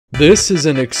This is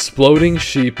an exploding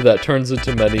sheep that turns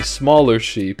into many smaller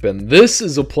sheep, and this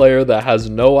is a player that has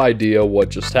no idea what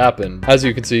just happened, as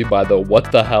you can see by the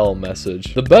 "what the hell"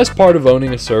 message. The best part of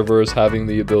owning a server is having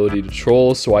the ability to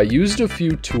troll, so I used a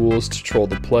few tools to troll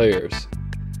the players.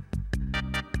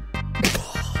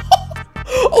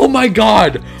 Oh my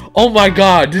god! Oh my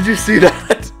god, did you see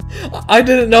that? I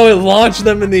didn't know it launched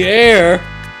them in the air!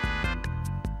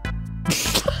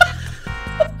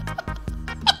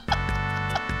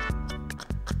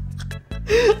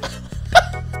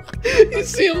 You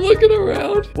see him looking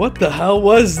around? What the hell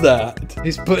was that?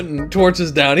 He's putting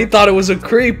torches down. He thought it was a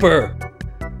creeper.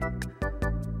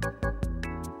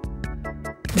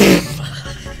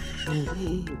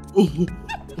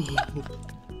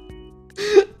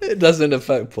 It doesn't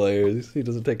affect players. He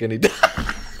doesn't take any damage.